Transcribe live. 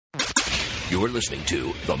You're listening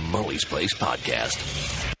to the Mully's Place Podcast.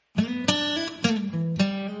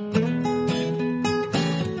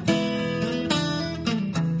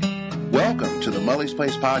 Welcome to the Mully's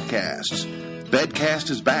Place Podcast. Bedcast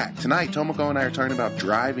is back. Tonight, Tomoko and I are talking about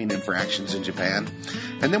driving infractions in Japan.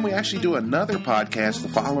 And then we actually do another podcast the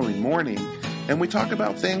following morning, and we talk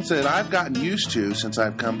about things that I've gotten used to since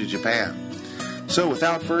I've come to Japan. So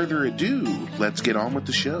without further ado, let's get on with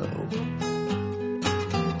the show.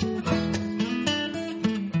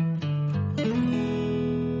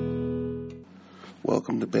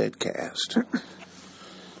 Welcome to Bedcast.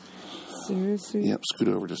 Seriously? Yep, scoot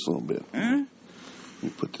over just a little bit. Let me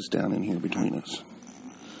put this down in here between us.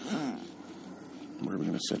 Where are we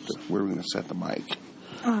going to set the mic?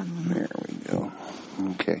 There we go.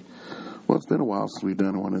 Okay. Well, it's been a while since we've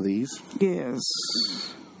done one of these. Yes.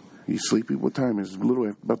 You sleepy? What time is it?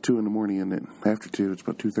 About 2 in the morning, isn't it? After 2, it's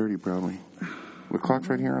about 2:30 probably. The clock's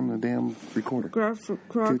right here on the damn recorder. Clock's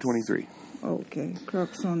 2:23. Okay.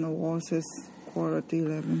 Clock's on the wall says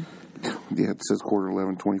 11:15. Yeah, it says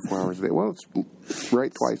 11:15, 24 hours a day. Well, it's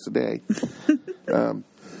right twice a day.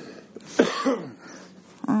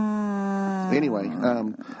 Anyway,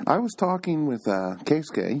 I was talking with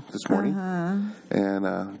Keisuke this morning,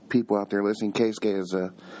 and people out there listening. Keisuke is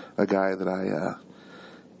a guy that I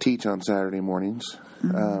teach on Saturday mornings.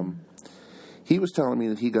 He was telling me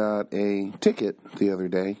that he got a ticket the other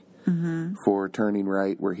day for turning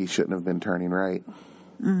right where he shouldn't have been turning right.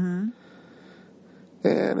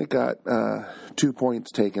 And it got 2 points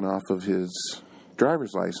taken off of his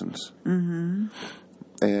driver's license. And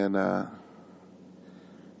I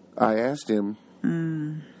asked him,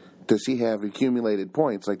 does he have accumulated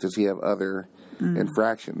points? Like, does he have other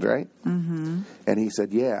infractions, right? And he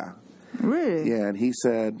said, yeah. Really? Yeah, and he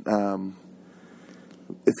said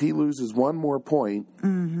if he loses one more point,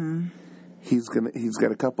 he's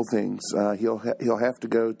got a couple things. He'll have to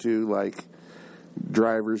go to, like,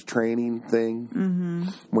 driver's training thing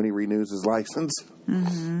when he renews his license.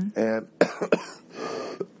 And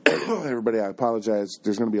everybody, I apologize.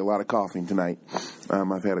 There's going to be a lot of coughing tonight.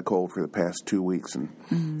 I've had a cold for the past 2 weeks, and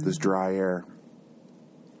this dry air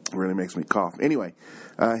really makes me cough. Anyway,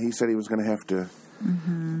 he said he was going to have to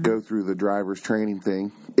go through the driver's training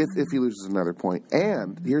thing if he loses another point.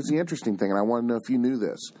 And here's the interesting thing, and I want to know if you knew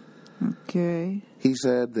this. Okay. He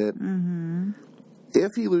said that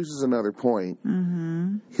if he loses another point,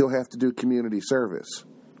 he'll have to do community service.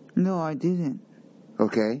 No, I didn't.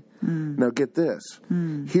 Okay? Now get this.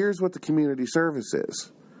 Here's what the community service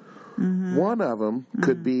is. One of them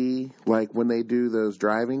could be like when they do those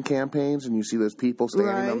driving campaigns and you see those people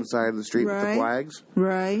standing on the side of the street with the flags.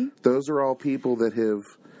 Right. Those are all people that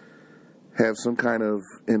have some kind of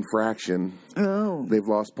infraction. Oh. They've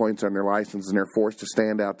lost points on their license and they're forced to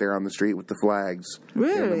stand out there on the street with the flags in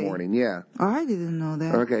the morning. Yeah. I didn't know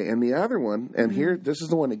that. Okay, and the other one, and here this is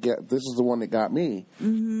the one that got me.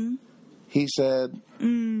 He said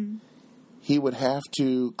he would have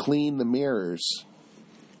to clean the mirrors.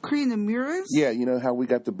 Clean the mirrors? Yeah, you know how we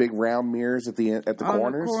got the big round mirrors at the corners?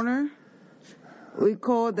 On the corner? We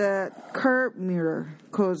call that curb mirror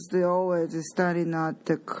because they always study at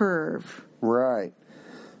the curve. Right.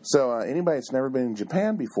 So anybody that's never been in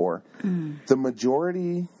Japan before, the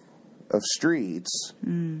majority of streets,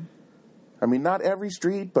 I mean, not every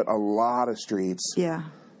street, but a lot of streets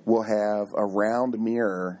will have a round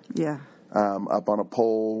mirror up on a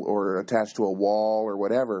pole or attached to a wall or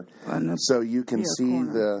whatever, so you can see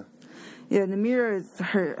corner. The mirror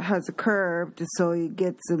has a curve, so it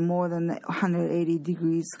gets more than 180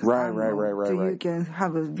 degrees. Right. So you can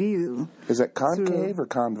have a view. Is that concave or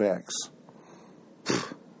convex?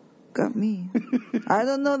 Got me. I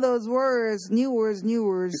don't know those words. New words.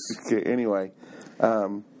 Okay, anyway.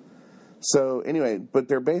 So anyway, but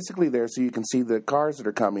they're basically there so you can see the cars that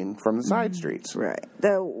are coming from the side streets. Right.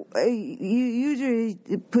 You usually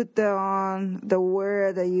put that on the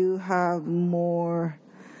where that you have more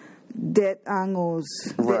dead angles,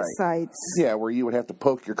 dead sides. Yeah, where you would have to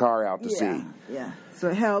poke your car out to see. Yeah. So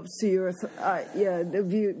it helps your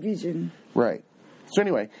the vision. Right. So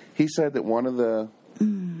anyway, he said that one of the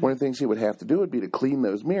things he would have to do would be to clean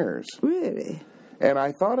those mirrors. Really? And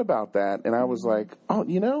I thought about that, and I was like, oh,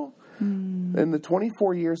 you know, in the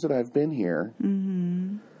 24 years that I've been here,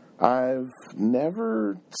 I've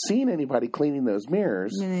never seen anybody cleaning those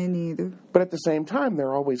mirrors. Me neither. But at the same time,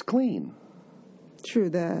 they're always clean. True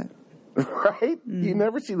that. Right? You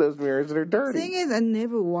never see those mirrors that are dirty. The thing is, I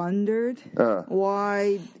never wondered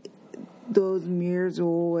why those mirrors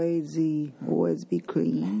always be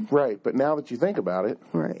clean. Right, but now that you think about it,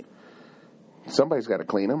 right, somebody's got to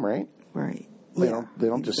clean them, right? Right. They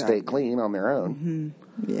don't just stay clean on their own.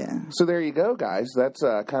 Yeah. So there you go, guys. That's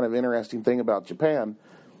a kind of interesting thing about Japan.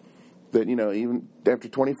 That, even after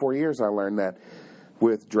 24 years, I learned that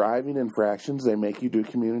with driving infractions, they make you do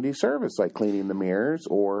community service, like cleaning the mirrors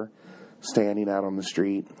or standing out on the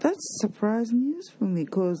street. That's surprising news for me,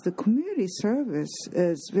 because the community service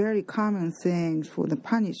is very common thing for the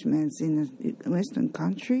punishments in a Western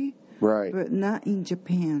country. Right. But not in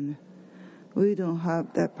Japan. We don't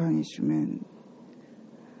have that punishment.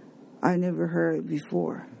 I never heard it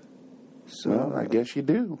before. So, well, I guess you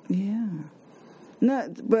do. Yeah.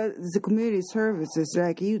 But the community service is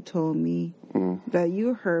like you told me that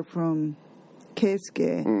you heard from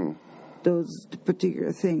Keisuke, those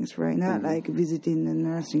particular things, right? Not like visiting the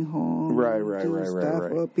nursing home, right,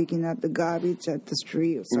 or picking up the garbage at the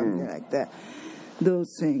street or something like that.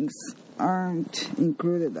 Those things aren't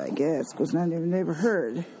included, I guess, because I never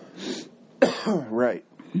heard. Right.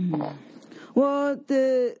 Well,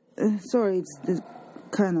 sorry, it's the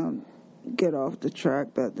kind of get off the track,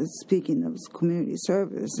 but speaking of community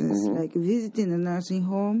services, like visiting a nursing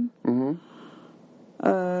home,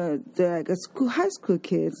 like high school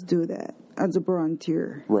kids do that as a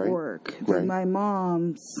volunteer work. Right. My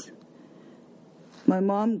mom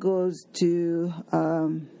goes to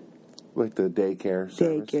like the daycare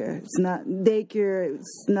service. It's not daycare.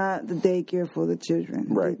 It's not the daycare for the children.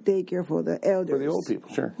 Right. The daycare for the elders. For the old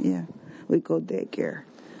people, sure. Yeah, we call daycare.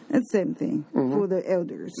 It's the same thing for the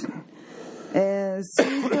elders. And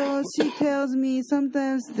she tells me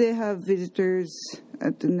sometimes they have visitors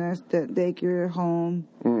at the daycare home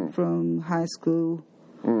from high school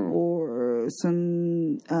or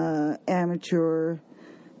some amateur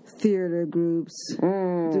theater groups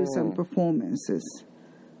do some performances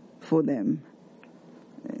for them,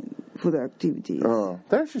 for the activities. Oh,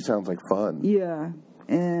 that actually sounds like fun. Yeah,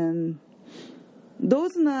 and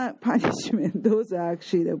those are not punishment. Those are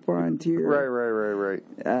actually the volunteer. Right.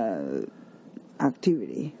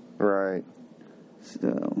 Activity. Right.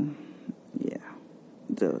 So, yeah,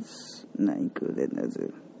 those not included as a.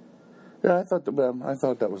 Yeah, I thought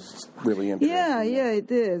that was really interesting. Yeah,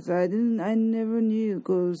 it is. I never knew,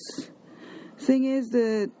 because thing is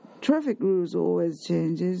the traffic rules always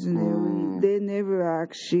changes, and they never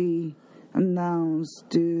actually announce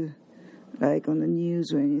like on the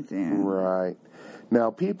news or anything. Right. Now,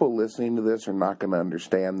 people listening to this are not going to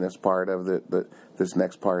understand this part of this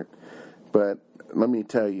next part, but let me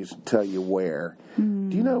tell you where.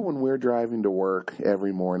 Do you know when we're driving to work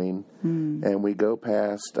every morning and we go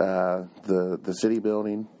past the city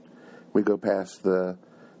building, we go past the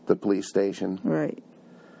police station, right?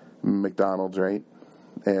 McDonald's, right,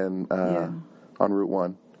 and on Route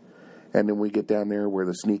 1, and then we get down there where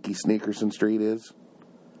the Sneaky Sneakerson Street is.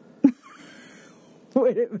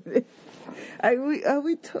 Wait a minute. Are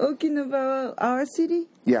we talking about our city?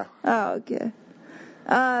 Yeah. Oh, okay.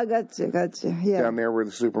 Gotcha. Yeah. Down there where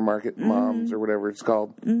the supermarket moms or whatever it's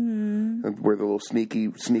called, where the little sneaky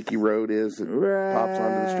road is that pops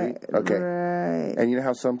onto the street. Okay. Right. And you know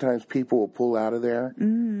how sometimes people will pull out of there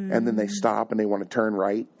and then they stop and they want to turn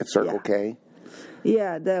right at Circle K?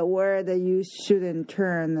 Yeah, where you shouldn't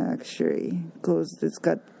turn, actually, because it's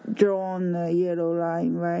got drawn a yellow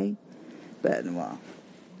line, right? But,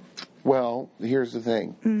 well, here's the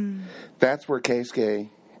thing. That's where Keisuke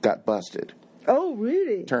got busted. Oh,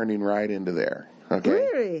 really? Turning right into there. Okay.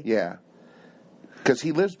 Really? Yeah. Because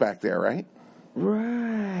he lives back there, right?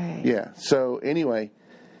 Right. Yeah. So, anyway,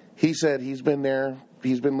 he said he's been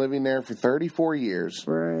living there for 34 years.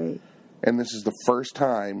 Right. And this is the first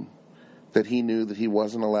time that he knew that he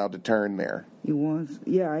wasn't allowed to turn there. He was.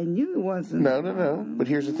 Yeah, I knew he wasn't. No. But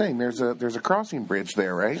here's the thing. There's a crossing bridge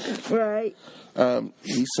there, right? Right.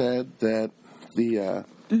 He said that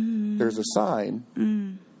there's a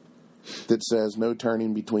sign that says no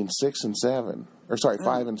turning between 6 and 7. Or, sorry,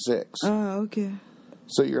 5 and 6. Oh, okay.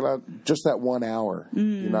 So you're allowed, just that 1 hour,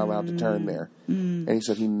 you're not allowed to turn there. And he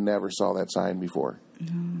said he never saw that sign before.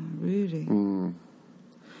 Oh, really?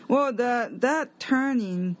 Well, that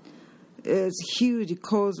turning is huge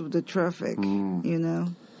because of the traffic, you know?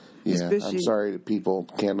 Yeah, especially, I'm sorry that people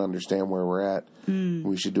can't understand where we're at.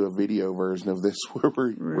 We should do a video version of this where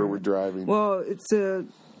we're driving. Well,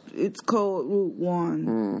 it's called Route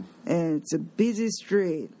 1, and it's a busy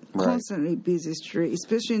street, constantly busy street,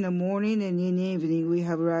 especially in the morning and in the evening. We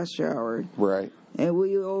have rush hour, right? And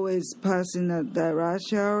we always pass in that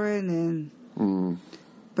rush hour, and then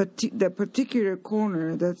that particular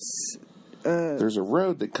corner, that's there's a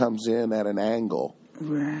road that comes in at an angle,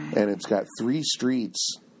 right? And it's got 3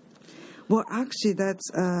 streets. Well, actually, that's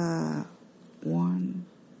 1,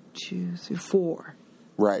 2, 3, 4.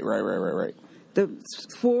 Right. the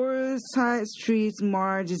 4 side streets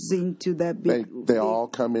merges into that big. They all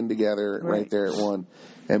come in together right there at one,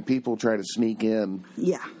 and people try to sneak in.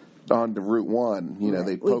 Yeah. Onto Route 1,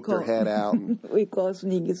 they poke their head out. And we call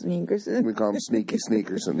Sneaky Sneakerson. We call them Sneaky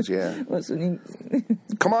Sneakersons, yeah.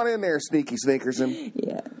 Come on in there, Sneaky Sneakerson.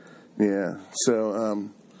 Yeah. Yeah. So,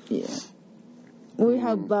 yeah. We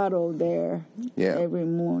have battle there every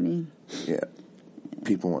morning. Yeah.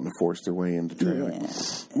 People want to force their way into trailer. Yeah.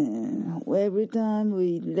 And every time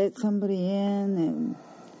we let somebody in and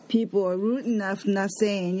people are rude enough not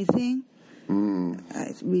saying anything,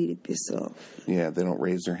 I really piss off. Yeah, they don't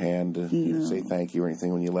raise their hand to say thank you or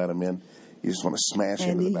anything when you let them in. You just want to smash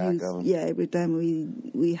into the back of them. Yeah, every time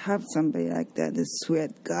we have somebody like that, I swear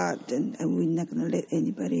to God, and we're not going to let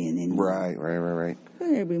anybody in anymore. Right.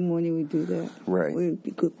 Every morning we do that. Right. We'll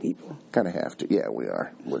be good people. Kind of have to. Yeah, we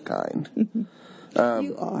are. We're kind.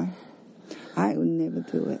 You are. I would never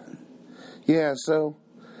do it. Yeah, so,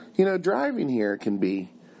 driving here can be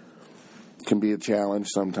a challenge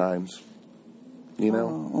sometimes.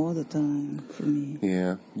 All the time for me.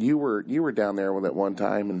 Yeah, you were down there with it one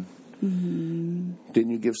time, and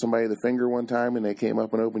didn't you give somebody the finger one time, and they came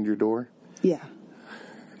up and opened your door? Yeah.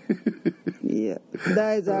 Yeah,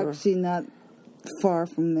 that is actually not far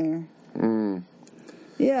from there.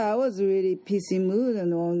 Yeah, I was really pissy mood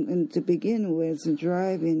and to begin with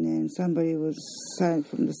driving, and somebody was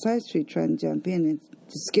from the side street trying to jump in and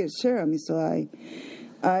to scare the shit out of me. So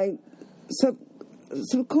I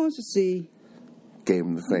subconsciously gave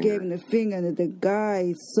him the finger, and the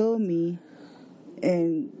guy saw me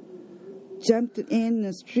and jumped in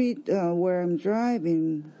the street where I'm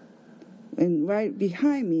driving, and right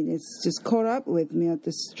behind me, it's just caught up with me at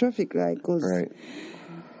this traffic light. Right.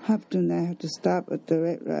 I have to stop at the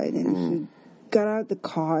red light, and she got out the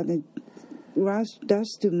car and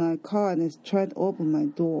dashed to my car and tried to open my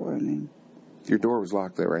door. And your door was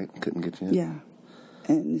locked there, right? Couldn't get you in. Yeah.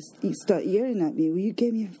 And he started yelling at me. Well, you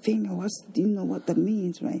gave me a finger. Do you know what that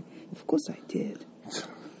means, right? Of course I did.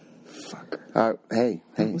 Fucker. Hey.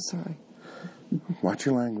 I'm sorry. Watch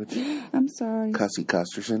your language. I'm sorry. Cussy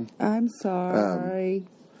Custerson. I'm sorry.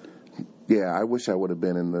 Yeah, I wish I would have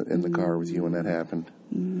been in the car with you when that happened.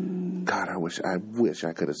 God, I wish I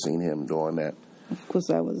could have seen him doing that. Of course,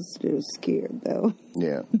 I was a little scared, though.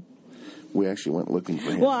 Yeah. We actually went looking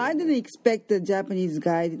for him. Well, I didn't expect the Japanese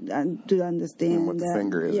guy to understand what the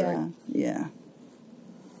finger is, right? Yeah.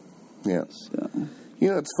 So.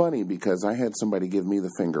 It's funny because I had somebody give me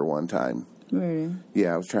the finger one time. Really?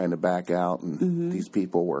 Yeah, I was trying to back out, and these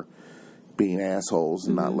people were being assholes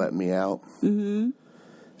and not letting me out.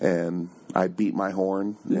 And I beat my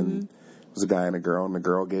horn, and it was a guy and a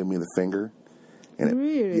girl gave me the finger. And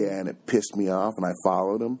really? And it pissed me off, and I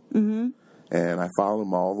followed him. And I followed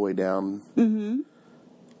them all the way down,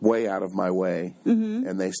 way out of my way.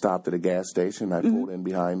 And they stopped at a gas station. I pulled in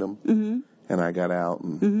behind them, and I got out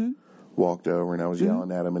and walked over, and I was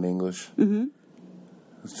yelling at them in English.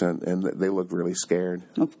 So, and they looked really scared.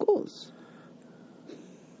 Of course.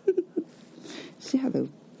 She had the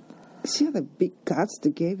big guts to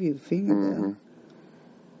give you a finger.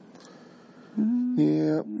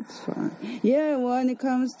 Yeah. That's fine. Yeah, when it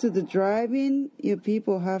comes to the driving,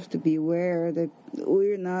 people have to be aware that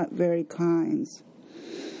we're not very kind.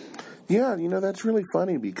 Yeah, that's really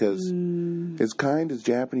funny because as kind as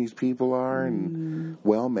Japanese people are and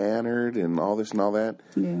well-mannered and all this and all that,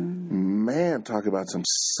 man, talk about some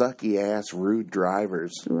sucky-ass rude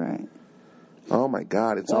drivers. Right. Oh, my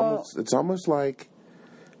God. It's almost like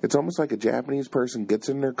a Japanese person gets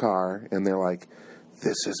in their car and they're like,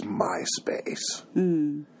 this is my space.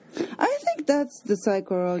 I think that's the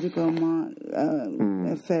psychological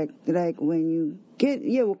effect. Like when you get,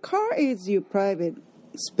 car is your private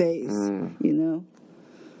space, and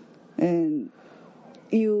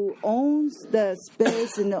you owns that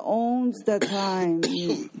space and owns that time.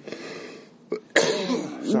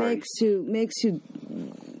 Makes you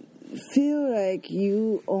feel like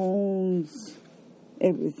you owns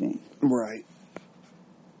everything. Right.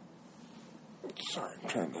 Sorry, I'm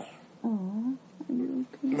trying to. Oh, are you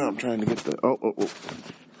okay? No, I'm trying to get the.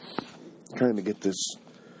 Trying to get this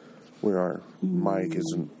where our mic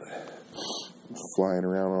isn't flying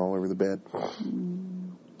around all over the bed.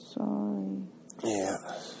 Sorry. Yeah.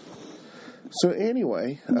 So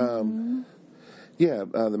anyway, the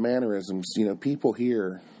mannerisms. People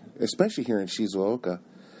here, especially here in Shizuoka,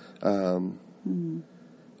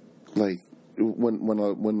 like.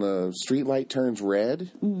 When the street light turns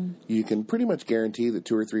red, you can pretty much guarantee that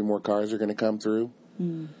 2 or 3 more cars are going to come through.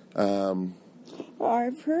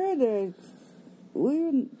 I've heard that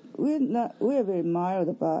we're very mild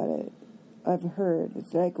about it. I've heard,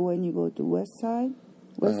 it's like when you go to west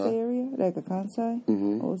area, like a Kansai,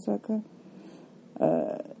 Osaka.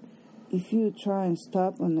 If you try and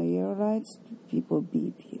stop on the yellow lights, people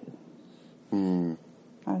beep you.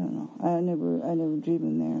 I don't know. I never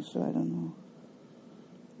driven there, so I don't know.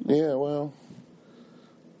 Yeah, well,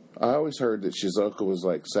 I always heard that Shizuoka was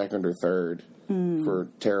like second or third for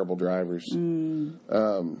terrible drivers.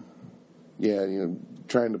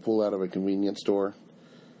 Trying to pull out of a convenience store,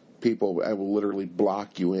 people will literally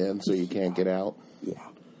block you in so you can't get out. Yeah.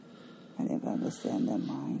 I never understand that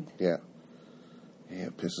mind. Yeah. Yeah,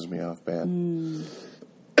 it pisses me off bad.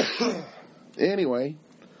 Anyway,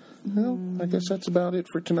 well, I guess that's about it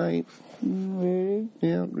for tonight. Really?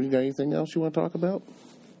 Yeah, you got anything else you want to talk about?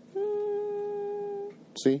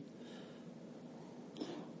 See?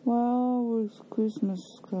 Well, with Christmas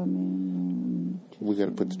coming... We got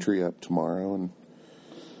to put the tree up tomorrow and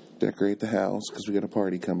decorate the house because we got a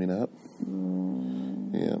party coming up.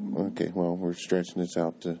 Yeah, okay, well, we're stretching this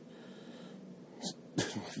out to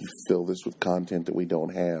fill this with content that we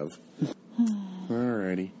don't have.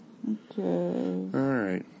 Alrighty. Okay.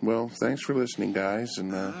 Alright, well, thanks for listening, guys,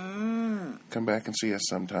 and come back and see us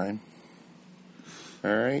sometime.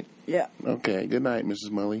 Alright? Yeah. Okay, good night,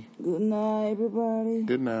 Mrs. Mully. Good night, everybody.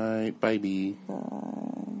 Good night. Bye-bye. Bye.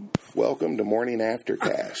 Welcome to Morning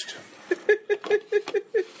Aftercast.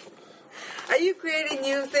 Are you creating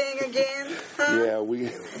new thing again? Huh? Yeah, we...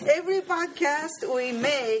 Every podcast we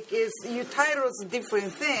make is you title a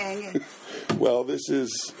different thing. Well, this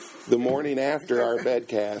is the morning after our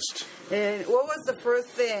bedcast. And what was the first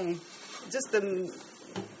thing? Just the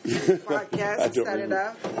podcast started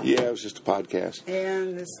out? Yeah, it was just a podcast.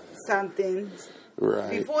 And something. Right.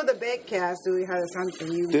 Before the bedcast, we had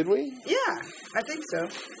something. Did we? Yeah, I think so.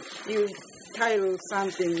 You titled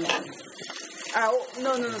something.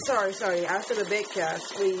 No, sorry. After the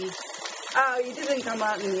bedcast, it didn't come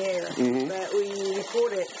out in the air, but we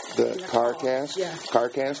recorded the CarCast? Yeah.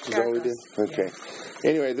 CarCast is all we did? Okay. Yeah.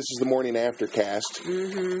 Anyway, this is the morning after cast,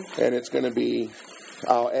 and it's going to be,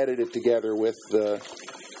 I'll edit it together with the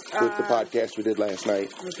podcast we did last night,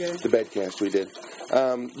 the bedcast we did.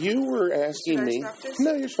 You were asking me...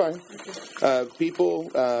 No, you're fine. Okay.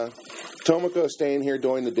 Tomoko's staying here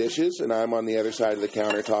doing the dishes, and I'm on the other side of the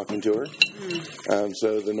counter talking to her.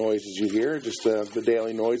 So the noises you hear are just the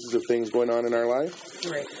daily noises of things going on in our life.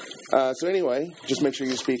 Right. So anyway, just make sure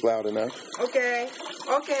you speak loud enough. Okay.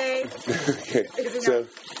 Okay. So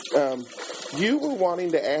you were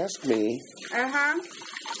wanting to ask me...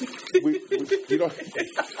 you don't...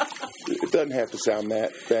 It doesn't have to sound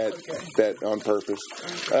that on purpose.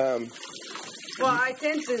 Well, I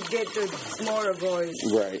tend to get the smaller voice.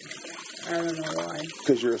 Right. I don't know why.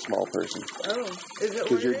 Because you're a small person. Oh, is it?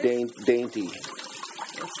 Because you're dainty.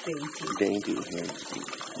 It's dainty. Dainty. Yeah.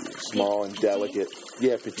 Small and delicate.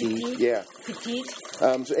 Yeah, petite. Yeah. Petite.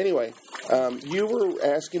 So anyway, you were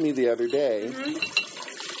asking me the other day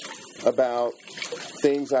about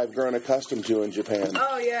things I've grown accustomed to in Japan.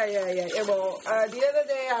 Oh, yeah. Well, the other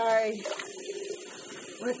day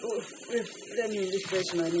let me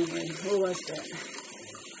refresh my memory. Who was that?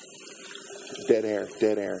 Dead air.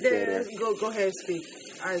 Go ahead, speak.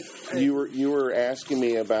 You were asking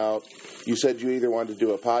me about. You said you either wanted to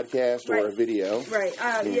do a podcast or a video. Right.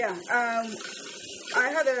 Yeah. I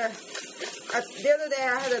had the other day.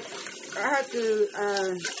 I had to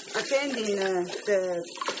attending the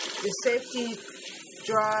safety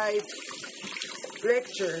drive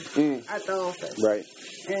lecture at the office. Right.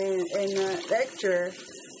 And in the lecture,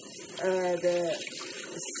 the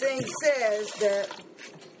thing says that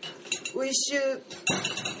we should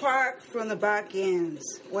park from the back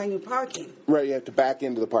ends when you're parking. Right, you have to back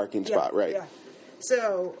into the parking spot, right. Yeah.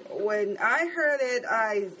 So when I heard it,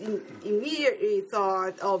 I immediately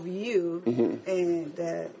thought of you and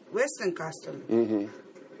the Western custom.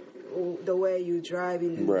 The way you drive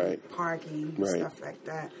in parking and stuff like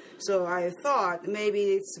that. So I thought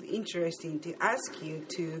maybe it's interesting to ask you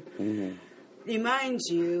to remind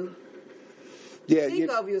you, think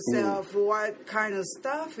of yourself, what kind of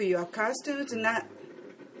stuff you're accustomed to not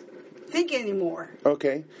think anymore.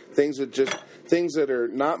 Okay. Things that are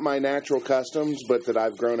not my natural customs, but that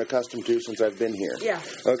I've grown accustomed to since I've been here. Yeah.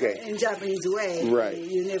 Okay. In Japanese way. Right.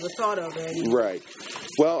 You never thought of it anymore. Right.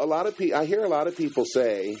 Well, I hear a lot of people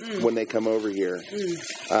say when they come over here,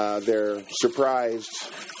 they're surprised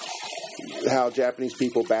how Japanese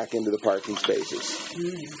people back into the parking spaces.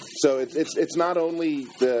 So it's not only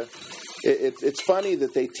it's funny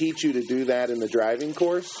that they teach you to do that in the driving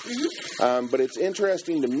course, but it's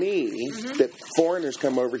interesting to me that foreigners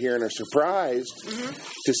come over here and are surprised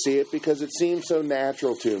to see it because it seems so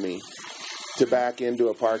natural to me. to back into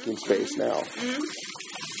a parking space now.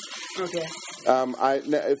 Okay.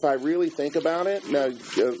 If I really think about it, now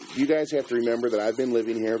you guys have to remember that I've been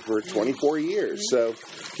living here for 24 years, so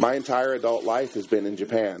my entire adult life has been in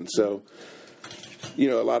Japan. So,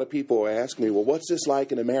 a lot of people ask me, well, what's this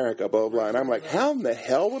like in America, blah, blah, and I'm like, how in the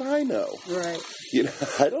hell would I know? Right.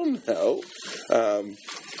 I don't know.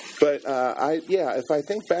 But if I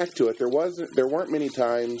think back to it, there weren't many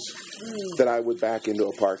times that I would back into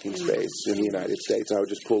a parking space in the United States. I would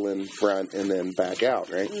just pull in front and then back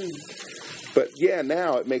out, right? But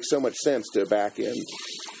now it makes so much sense to back in.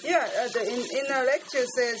 Yeah, in our lecture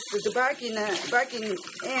says that the backing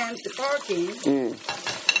and the parking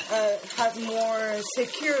has more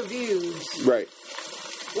secure views. Right.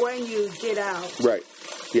 When you get out. Right.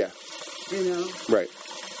 Yeah. Right.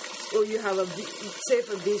 Or you have a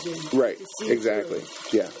safer vision. Right. Exactly.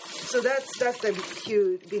 Through. Yeah. So that's the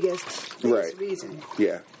biggest reason.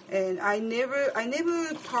 Yeah. And I never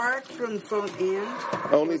park from front end.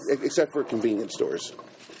 Only except for convenience stores.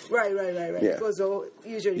 Right. Yeah. Because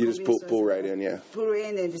usually you just pull right in, yeah. Pull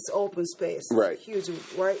in and it's open space. Right. Huge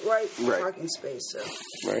right parking space. So.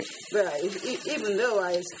 Right. But even though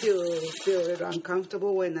I still feel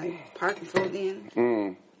uncomfortable when I park in front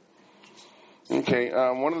end. Okay,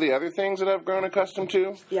 one of the other things that I've grown accustomed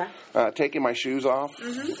to, taking my shoes off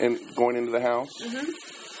and going into the house.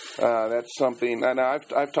 That's something, and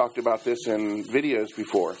I've talked about this in videos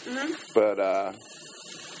before, but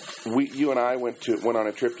you and I went on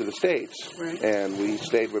a trip to the States, and we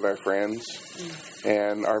stayed with our friends,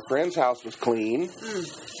 and our friend's house was clean.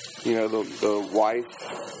 The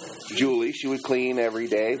wife, Julie, she would clean every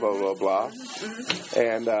day, blah, blah, blah,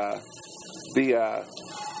 and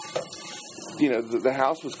the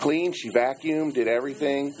house was clean. She vacuumed, did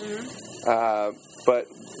everything. But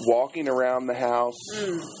walking around the house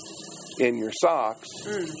in your socks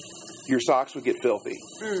would get filthy.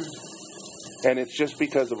 And it's just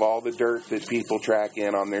because of all the dirt that people track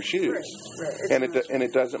in on their shoes. Right. And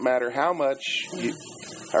it doesn't matter how much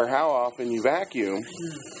or how often you vacuum,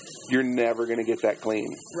 you're never going to get that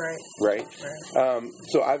clean. Right.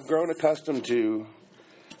 So I've grown accustomed to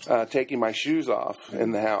taking my shoes off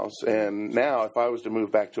in the house, and now if I was to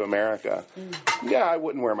move back to America, I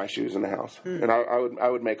wouldn't wear my shoes in the house, and I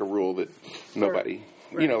would make a rule that nobody,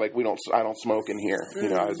 I don't smoke in here.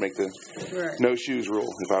 I would make the no shoes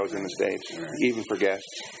rule if I was in the States, even for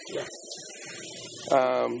guests.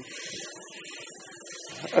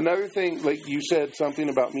 Another thing, like you said something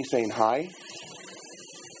about me saying hi.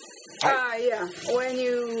 Yeah. When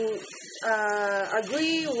you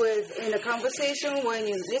agree with in a conversation, when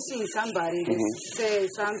you listen to somebody say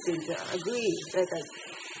something to agree, like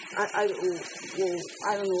I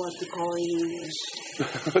don't know what to call it in English.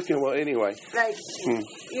 Okay, well, anyway. Like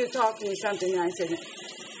you're talking something, and I said,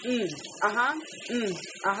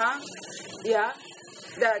 yeah,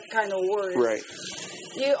 that kind of word. Right.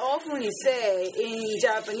 You often say in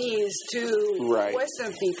Japanese to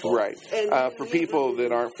Western people. Right. For people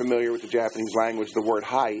that aren't familiar with the Japanese language, the word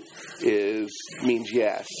hi means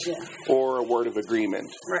yes, or a word of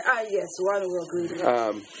agreement. Right. Yes, word of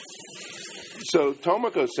agreement. So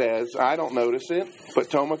Tomoko says, I don't notice it, but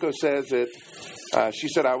Tomoko says that she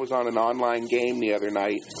said I was on an online game the other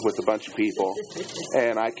night with a bunch of people,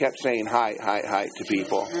 and I kept saying hi to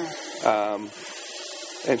people.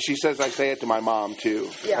 And she says I say it to my mom,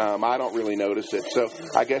 too. Yeah. I don't really notice it. So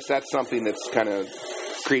I guess that's something that's kind of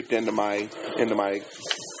creeped into my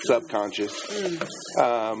subconscious.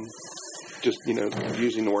 Just,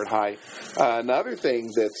 using the word hi. Another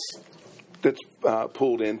thing that's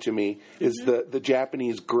pulled into me is the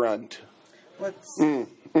Japanese grunt. What's... Right.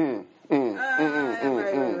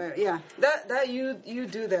 Yeah. That you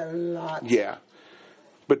do that a lot. Yeah.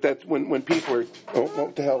 But that's when people are... Oh,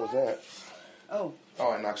 what the hell was that? Oh,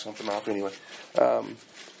 I knocked something off anyway.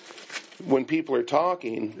 When people are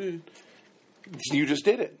talking, you just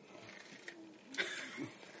did it.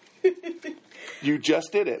 You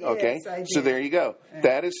just did it, okay? Yes, I did. So there you go. Yeah.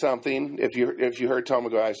 That is something, if you heard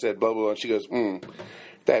Tomoko, I said blah, blah, blah, and she goes,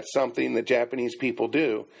 that's something that Japanese people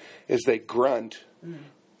do, is they grunt.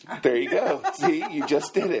 There you go. See, you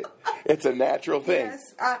just did it. It's a natural thing.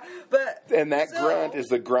 Yes, and that grunt is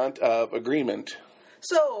the grunt of agreement.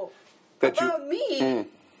 So... About me,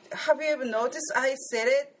 have you ever noticed I said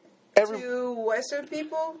it to Western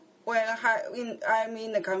people when I'm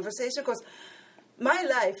in the conversation? Because my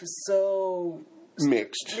life is so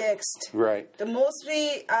mixed. Right.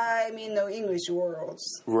 Mostly I'm in the English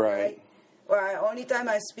worlds. Right. Well, only time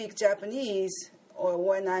I speak Japanese or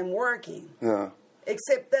when I'm working. Yeah.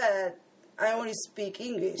 Except that I only speak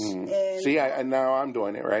English. Mm. And See, now I'm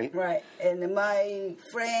doing it, right? Right. And my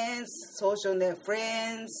friends, social net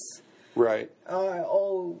friends, Right. are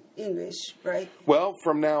all English, right? Well,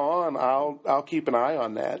 from now on, I'll keep an eye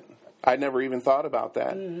on that. I never even thought about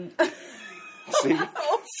that.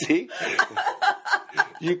 See?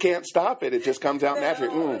 You can't stop it. It just comes out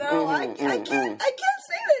naturally. I can't say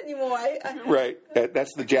that anymore. Right.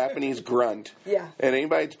 That's the Japanese grunt. Yeah. And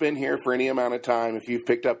anybody that's been here for any amount of time, if you've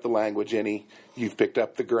picked up the language you've picked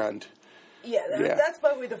up the grunt. Yeah, that's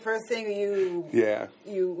probably the first thing you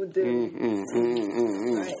would do.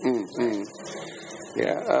 Right.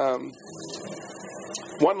 Yeah.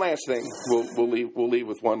 One last thing. We'll leave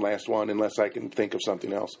with one last one, unless I can think of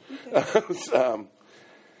something else. Okay.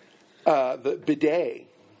 The bidet.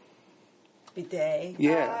 Bidet.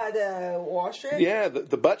 Yeah. The washer. Yeah,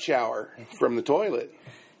 the butt shower from the toilet.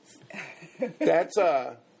 That's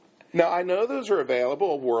now I know those are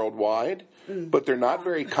available worldwide, but they're not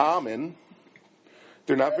very common.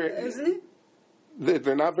 They're not very. Isn't it?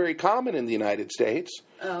 They're not very common in the United States.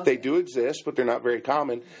 Oh, okay. They do exist, but they're not very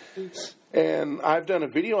common. And I've done a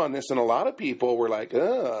video on this, and a lot of people were like,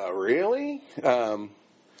 really?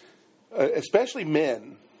 Especially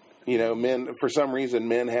men. You know, men, for some reason,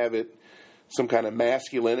 men have some kind of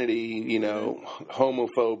masculinity,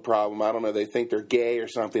 homophobe problem. I don't know. They think they're gay or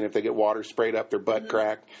something if they get water sprayed up their butt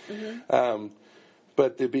crack. Mm-hmm.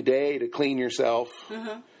 But the bidet to clean yourself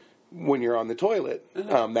when you're on the toilet,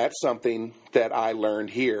 that's something that I learned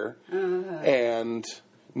here. And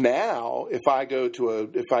now, if I go to a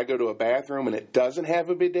bathroom and it doesn't have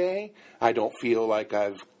a bidet, I don't feel like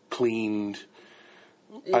I've cleaned.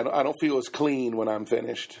 I don't feel as clean when I'm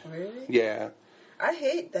finished. Really? Yeah. I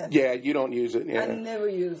hate that. Yeah, you don't use it. Yeah. I never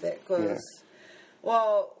use it because,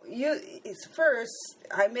 it's first,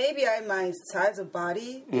 maybe my size of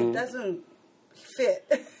body, it doesn't fit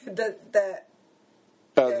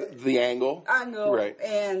the angle. Angle, right,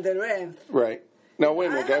 and the length. Right. No,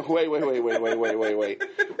 wait. The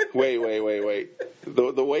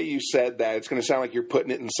way you said that, it's going to sound like you're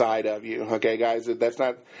putting it inside of you. Okay, guys, that's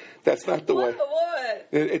not the way. What?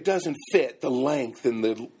 It doesn't fit the length and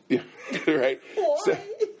the right. Why? So,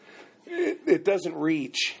 it doesn't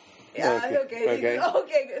reach. Yeah. Okay.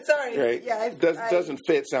 Sorry. Right. Yeah. Doesn't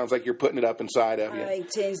fit. Sounds like you're putting it up inside of you. I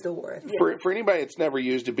changed the word. Yeah. For anybody that's never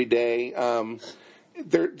used a bidet,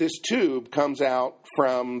 this tube comes out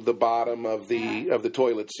from the bottom of the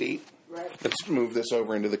toilet seat. Right. Let's move this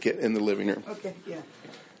over into in the living room. Okay. Yeah.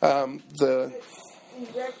 The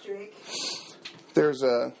electric. There's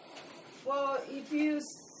a. Well, if you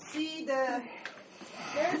see there's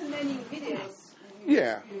many videos.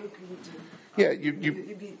 Yeah. You look into. Yeah, you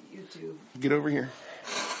YouTube. Get over here.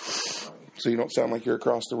 So you don't sound like you're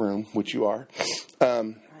across the room, which you are. I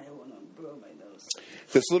don't want to blow my nose.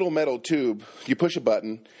 This little metal tube, you push a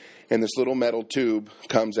button, and this little metal tube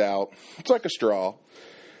comes out. It's like a straw.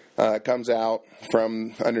 It comes out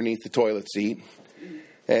from underneath the toilet seat,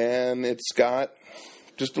 and it's got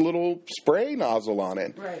just a little spray nozzle on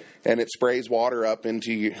it. Right. And it sprays water up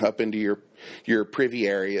into your privy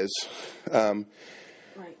areas. Right.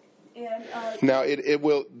 And now it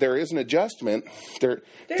will. There is an adjustment. There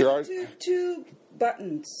are two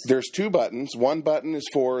buttons. There's two buttons. One button is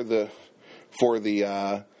for the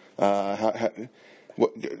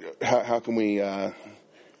how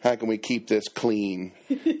can we keep this clean?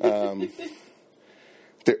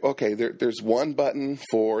 There's one button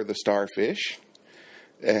for the starfish,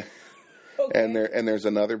 and there's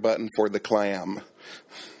another button for the clam.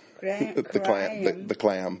 The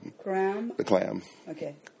clam.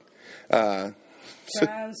 Okay.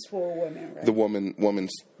 Clams for women, right? The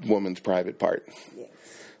woman's private part. Yes.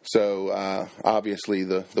 So obviously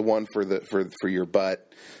the one for your butt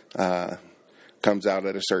comes out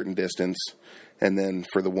at a certain distance, and then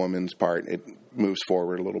for the woman's part it moves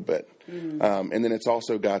forward a little bit, and then it's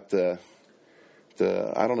also got the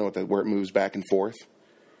I don't know where it moves back and forth.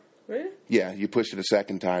 Really? Yeah, you push it a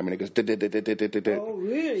second time and it goes. Oh,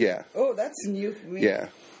 really? Yeah. Oh, that's new for me. Yeah.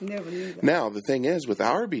 Never knew that. Now the thing is, with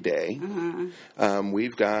our bidet,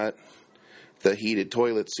 we've got the heated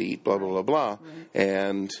toilet seat, blah blah blah blah,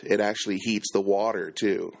 and it actually heats the water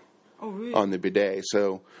too. Oh, really? On the bidet.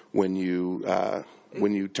 So when you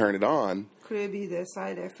turn it on, could it be the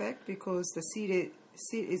side effect because the seat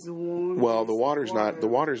is warm? Well, the water's not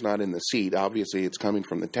in the seat. Obviously, it's coming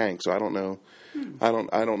from the tank. So I don't know. I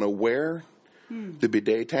don't know where the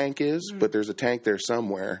bidet tank is, but there's a tank there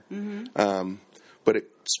somewhere. But it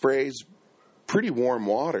sprays pretty warm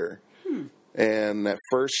water, and that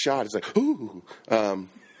first shot is like ooh,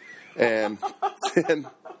 and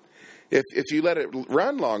If you let it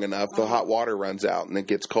run long enough, the hot water runs out and it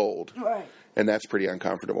gets cold. Right. And that's pretty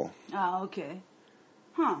uncomfortable. Oh, okay.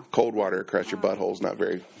 Huh. Cold water across your butthole is not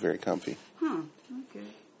very, very comfy. Huh. Okay.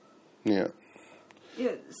 Yeah.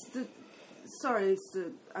 Yeah. Sorry,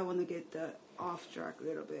 I want to get off track a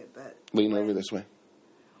little bit, but Lean over this way.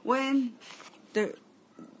 When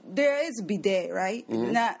there is a bidet, right?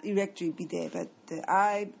 Mm-hmm. Not electric bidet, but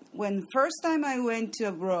when first time I went to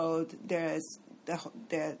abroad, there's the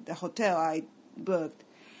hotel I booked.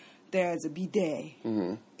 There's a bidet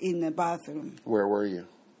in the bathroom. Where were you?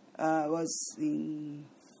 I was in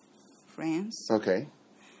France. Okay.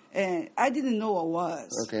 And I didn't know what it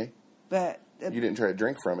was. Okay. But you didn't try to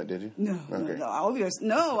drink from it, did you? No, okay. no, obviously.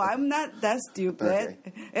 No, I'm not that stupid.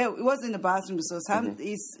 Okay. It was in the bathroom, so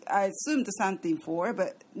I assumed something for,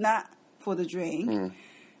 but not for the drink.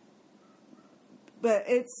 But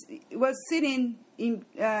it was sitting in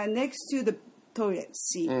next to the toilet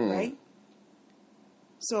seat, right?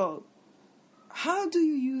 So, how do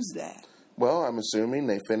you use that? Well, I'm assuming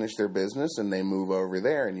they finish their business and they move over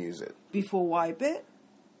there and use it. Before wipe it?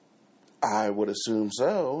 I would assume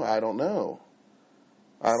so. I don't know.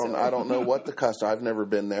 I don't know what the custom. I've never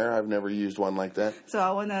been there. I've never used one like that. So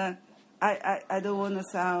I don't wanna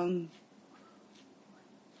sound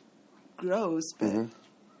gross, but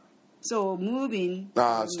so moving.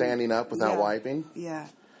 Standing up without wiping. Yeah.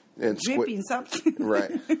 And dripping something.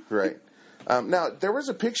 Right. Now there was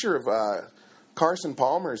a picture of Carson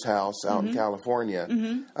Palmer's house out in California.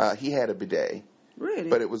 He had a bidet. Really?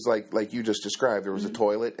 But it was like you just described. There was a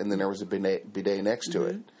toilet, and then there was a bidet next to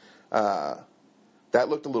it. That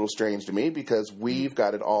looked a little strange to me because we've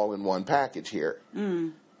got it all in one package here.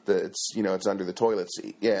 It's under the toilet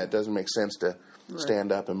seat. Yeah, it doesn't make sense to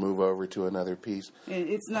stand up and move over to another piece. And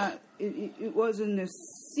it's not. It wasn't a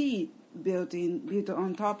seat built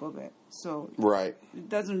on top of it, so right. It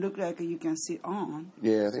doesn't look like you can sit on.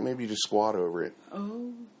 Yeah, I think maybe you just squat over it.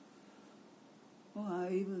 Oh. Well,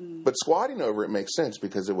 But squatting over it makes sense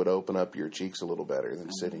because it would open up your cheeks a little better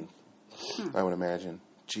than sitting. I would imagine.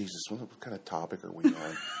 Jesus, what kind of topic are we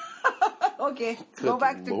on? Okay, Good go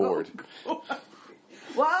back to Lord. Go.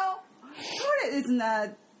 Well, it's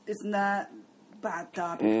not bad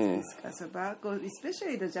topic to discuss about,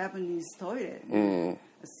 especially the Japanese toilet.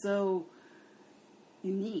 So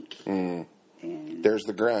unique. And there's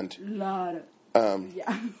the grunt. Lot of,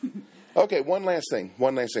 yeah. Okay, one last thing.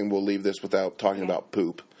 We'll leave this without talking about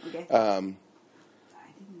poop. Okay.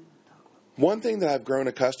 One thing that I've grown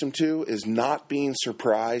accustomed to is not being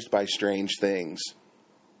surprised by strange things.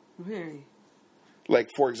 Really? Like,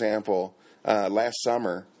 for example, last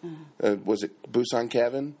summer, was it Busan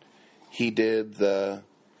Kevin? He did the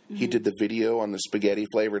video on the spaghetti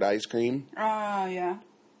flavored ice cream. Oh, yeah.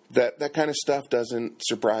 That kind of stuff doesn't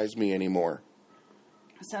surprise me anymore.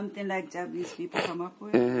 Something like Japanese people come up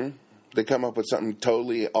with. They come up with something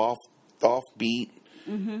totally offbeat,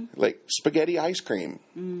 like spaghetti ice cream.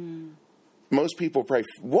 Most people probably,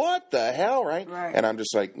 what the hell, right? And I'm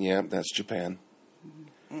just like, yeah, that's Japan.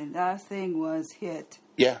 And that thing was hit.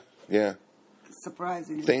 Yeah.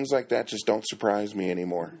 Surprisingly. Things like that just don't surprise me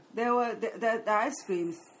anymore. There were the ice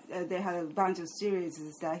creams. They had a bunch of series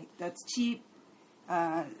that's cheap.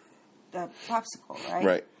 The popsicle, right?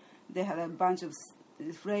 Right. They had a bunch of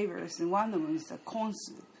flavors, and one of them is a corn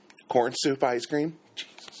soup. Corn soup ice cream?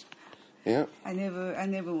 Jesus. Yeah. I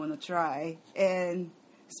never want to try. And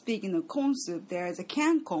speaking of corn soup, there is a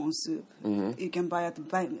canned corn soup you can buy at the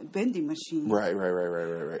vending machine. Right.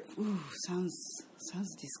 Ooh, sounds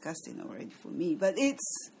disgusting already for me. But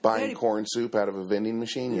it's buying corn soup out of a vending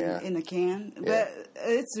machine, in a can. Yeah. But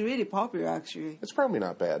it's really popular, actually. It's probably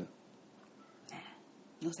not bad.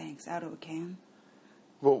 No thanks, out of a can.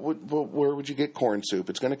 Well, where would you get corn soup?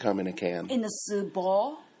 It's going to come in a can. In a soup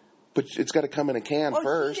bowl. But it's got to come in a can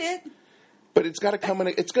first. Heated. But it's got to come in.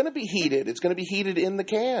 It's going to be heated. It's going to be heated in the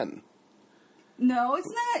can. No, it's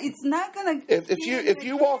not. It's not going to. If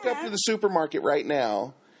you walk up to the supermarket right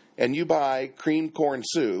now and you buy creamed corn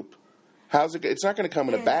soup, how's it? It's not going to come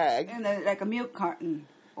in a bag. In like a milk carton.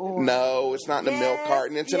 No, it's not in a milk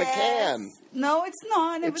carton. It's in a can. No, it's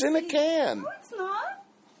not. It's in a can. No, it's not.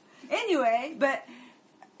 Anyway, but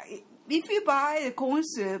if you buy the corn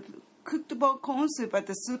soup, cooked corn soup at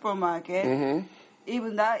the supermarket,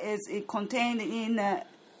 even that is contained in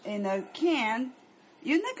a can,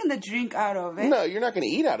 you're not going to drink out of it. No, you're not going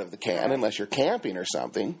to eat out of the can unless you're camping or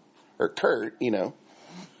something. Or Kurt,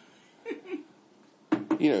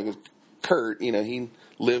 Kurt, he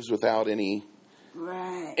lives without anything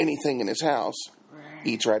in his house.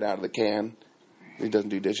 Eats right out of the can. He doesn't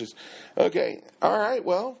do dishes. Okay. All right.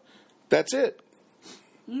 Well, that's it.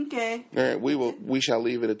 Okay. All right, we shall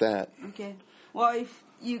leave it at that. Okay. Well, if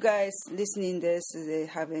you guys listening this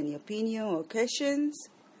have any opinion or questions,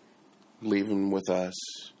 leave them with us.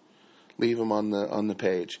 Leave them on the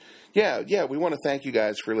page. Yeah. We want to thank you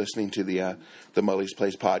guys for listening to the Mully's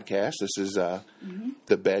Place podcast. This is the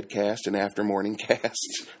bedcast and after morning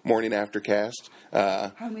cast, morning after cast,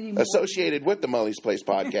 associated with the Mully's Place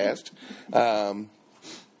podcast.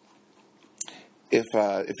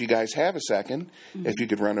 If you guys have a second, if you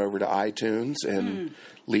could run over to iTunes and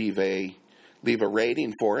leave a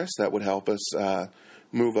rating for us, that would help us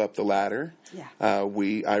move up the ladder. Yeah.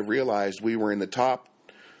 I realized we were in the top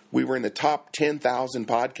 10,000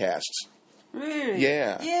 podcasts. Really?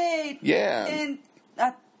 Yeah. Yay! Yeah. And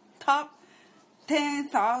top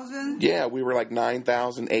 10,000. Yeah, we were like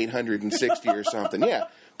 9,860 or something. Yeah.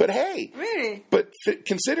 But hey, really? But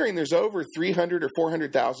considering there's over 300 or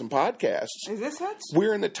 400,000 podcasts, is this such?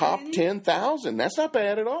 We're in the top 10,000. That's not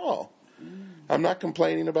bad at all. I'm not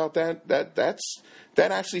complaining about that. That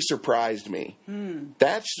actually surprised me.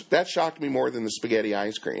 That shocked me more than the spaghetti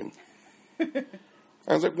ice cream.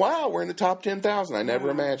 I was like, wow, we're in the top 10,000. I never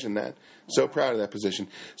imagined that. So proud of that position.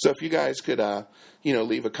 So if you guys could,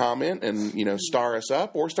 leave a comment and, star us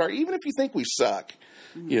up or even if you think we suck,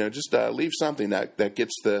 just leave something that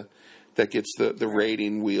gets the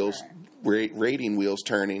rating wheels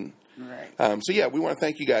turning. Right. So yeah, we want to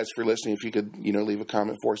thank you guys for listening. If you could, leave a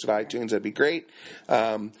comment for us at iTunes, that'd be great.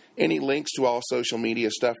 Any links to all social media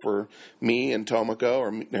stuff for me and Tomoko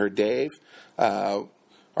or Dave,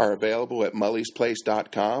 are available at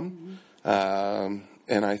mullysplace.com.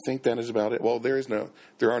 And I think that is about it. Well, there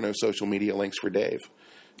are no social media links for Dave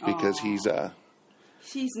because he's not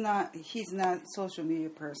social media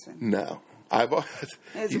person. No.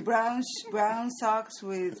 It's brown socks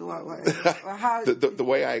with what? How? The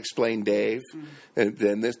way I explain Dave, and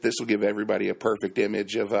then this will give everybody a perfect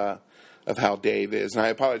image of how Dave is. And I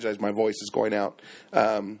apologize, my voice is going out.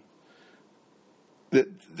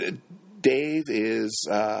 Dave is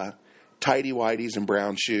tighty whities and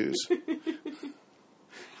brown shoes.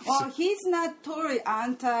 Well, he's not totally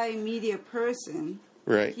anti-media person.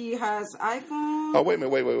 Right. He has iPhone. Oh, wait a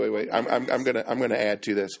minute. Wait. I'm gonna add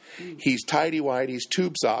to this. He's tighty whities,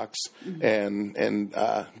 tube socks, and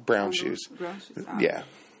brown shoes. Brown shoes. Oh. Yeah.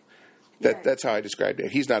 That's how I described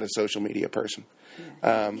it. He's not a social media person.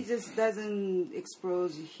 Yeah. He just doesn't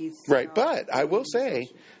expose his. Right, but I will say,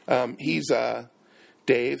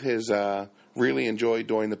 Dave has really enjoyed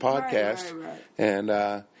doing the podcast, right.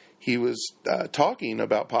 And he was talking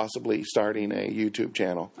about possibly starting a YouTube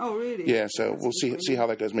channel. Oh, really? Yeah, so we'll see how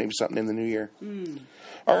that goes. Maybe something in the new year.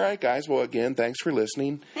 All right, guys. Well, again, thanks for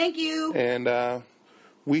listening. Thank you. And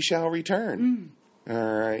we shall return. All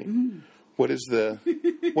right. What is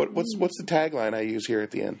what's the tagline I use here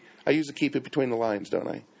at the end? I use to keep it between the lines, don't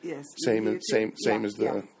I? Yes. Same as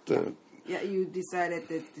the. Yeah, you decided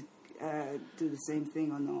to do the same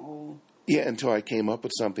thing on the whole. Yeah, until I came up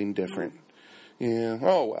with something different. Yeah.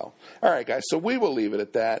 Oh, well. All right, guys. So we will leave it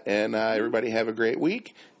at that. And everybody have a great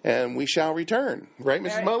week. And we shall return. Right,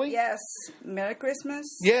 Mrs. Mully? Yes. Merry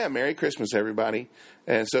Christmas. Yeah, Merry Christmas, everybody.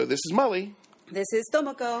 And so this is Mully. This is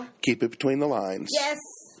Tomoko. Keep it between the lines. Yes.